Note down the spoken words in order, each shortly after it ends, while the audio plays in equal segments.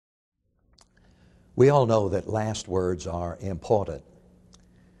We all know that last words are important.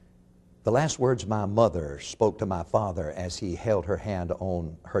 The last words my mother spoke to my father as he held her hand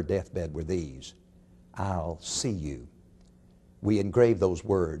on her deathbed were these: "I'll see you." We engraved those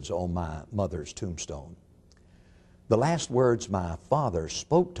words on my mother's tombstone. The last words my father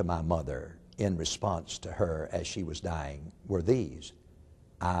spoke to my mother in response to her as she was dying were these: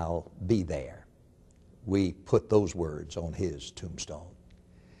 "I'll be there." We put those words on his tombstone.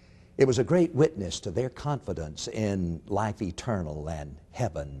 It was a great witness to their confidence in life eternal and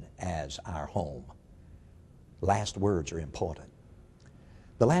heaven as our home. Last words are important.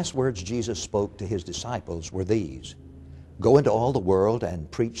 The last words Jesus spoke to his disciples were these: "Go into all the world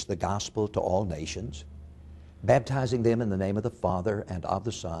and preach the gospel to all nations, baptizing them in the name of the Father and of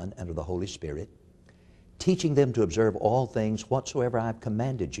the Son and of the Holy Spirit, teaching them to observe all things whatsoever I've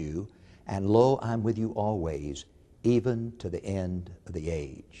commanded you, and lo, I'm with you always, even to the end of the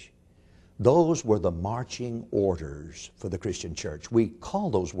age." Those were the marching orders for the Christian church. We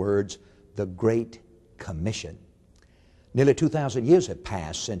call those words the Great Commission. Nearly 2,000 years have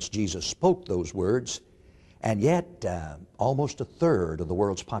passed since Jesus spoke those words, and yet almost a third of the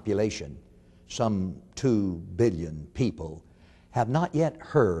world's population, some 2 billion people, have not yet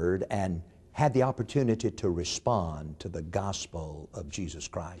heard and had the opportunity to respond to the gospel of Jesus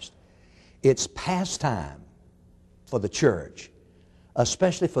Christ. It's past time for the church,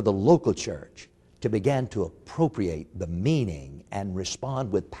 especially for the local church, to begin to appropriate the meaning and respond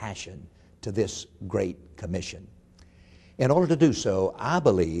with passion to this Great Commission. In order to do so, I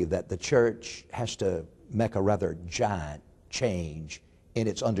believe that the church has to make a rather giant change in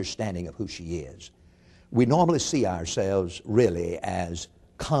its understanding of who she is. We normally see ourselves really as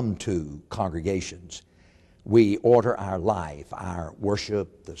come-to congregations. We order our life, our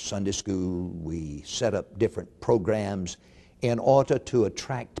worship, the Sunday school. We set up different programs in order to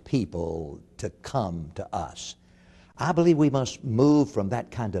attract people to come to us. I believe we must move from that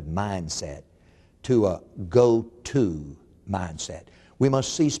kind of mindset to a go-to mindset. We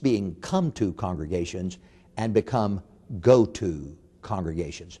must cease being come-to congregations and become go-to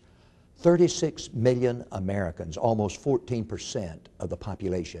congregations. 36 million Americans, almost 14% of the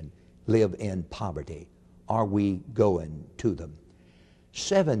population, live in poverty. Are we going to them?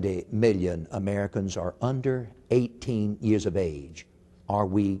 70 million Americans are under 18 years of age. Are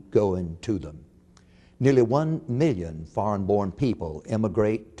we going to them? Nearly 1 million foreign-born people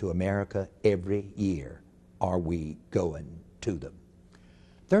immigrate to America every year. Are we going to them?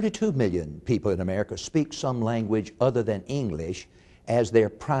 32 million people in America speak some language other than English as their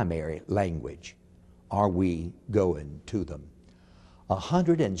primary language. Are we going to them?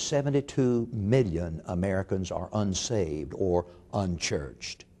 172 million Americans are unsaved or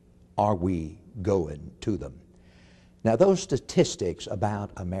unchurched. Are we going to them? Now, those statistics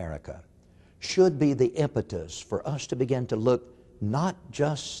about America should be the impetus for us to begin to look not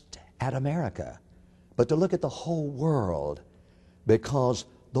just at America, but to look at the whole world, because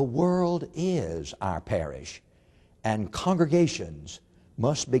the world is our parish, and congregations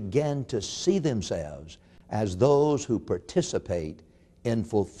must begin to see themselves as those who participate in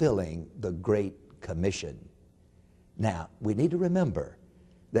fulfilling the Great Commission. Now, we need to remember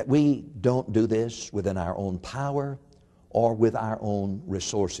that we don't do this within our own power or with our own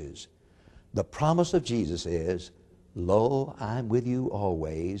resources. The promise of Jesus is, "Lo, I'm with you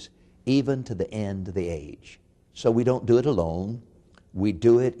always, even to the end of the age." So we don't do it alone. We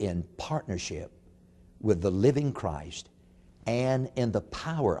do it in partnership with the living Christ and in the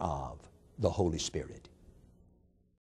power of the Holy Spirit.